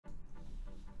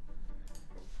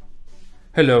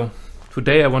Hello,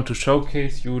 today I want to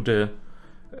showcase you the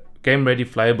game-ready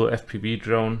flyable FPV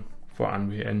drone for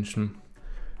Unreal Engine.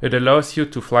 It allows you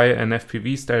to fly an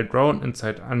FPV style drone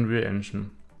inside Unreal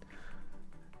Engine.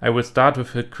 I will start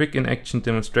with a quick in-action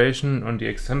demonstration on the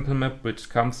example map which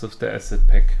comes with the asset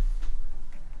pack.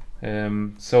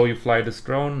 So you fly this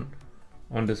drone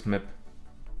on this map.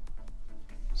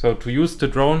 So to use the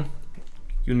drone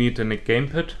you need a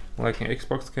gamepad, like an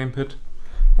Xbox gamepad.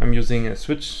 I'm using a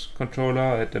Switch controller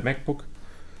at the MacBook,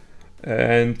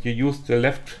 and you use the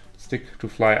left stick to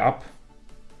fly up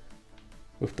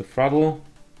with the throttle,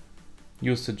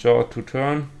 use the jaw to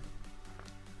turn,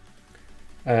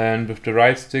 and with the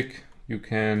right stick you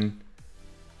can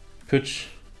pitch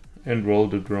and roll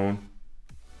the drone.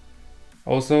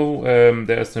 Also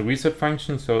there is a reset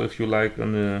function, so if you like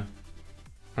in an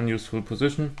unuseful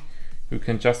position you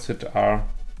can just hit R,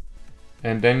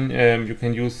 and then you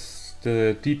can use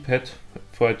the D-pad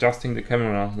for adjusting the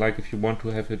camera, like if you want to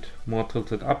have it more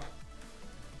tilted up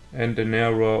and a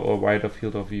narrower or wider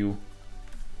field of view.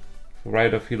 For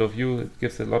wider field of view it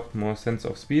gives a lot more sense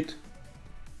of speed.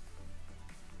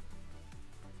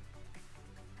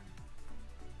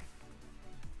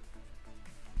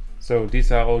 So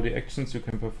these are all the actions you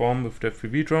can perform with the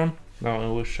FPV drone. Now I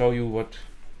will show you what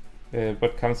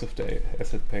comes with the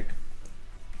asset pack.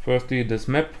 Firstly, this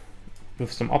map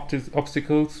with some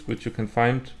obstacles which you can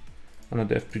find under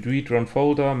the FPV drone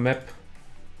folder map,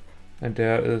 and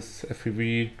there is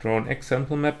FPV drone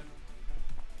example map,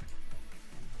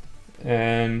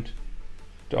 and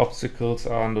the obstacles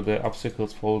are under the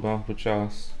obstacles folder, which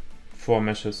are 4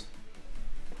 meshes.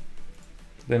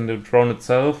 Then the drone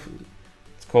itself,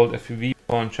 it's called FPV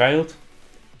Born Child.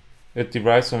 It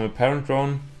derives from a parent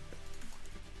drone,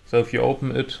 so if you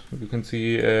open it you can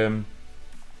see the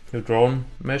drone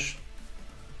mesh,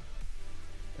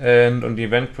 and on the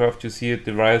event graph you see it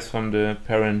derives from the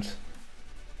parent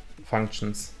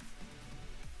functions.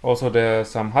 Also there are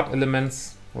some HUD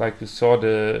elements, like you saw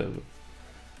the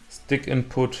stick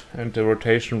input and the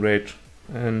rotation rate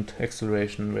and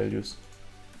acceleration values.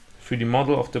 3D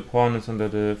model of the pawn is under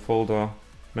the folder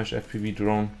mesh FPV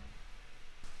drone.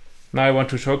 Now I want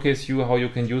to showcase you how you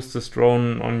can use this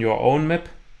drone on your own map.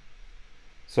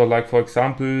 So like for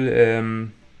example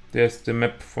there's the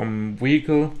map from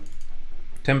vehicle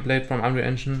template from Unreal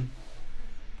Engine,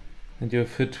 and you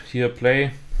hit here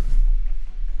play.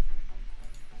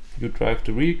 You drive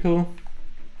the vehicle,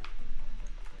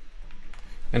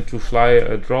 and to fly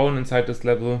a drone inside this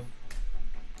level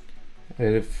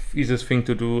the easiest thing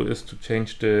to do is to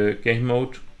change the game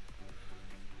mode,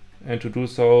 and to do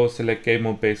so select game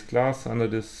mode base class under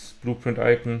this blueprint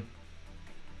icon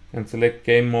and select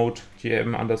game mode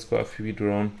GM_FPV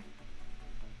drone.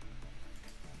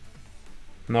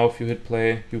 Now if you hit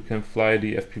play you can fly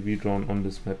the FPV drone on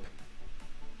this map.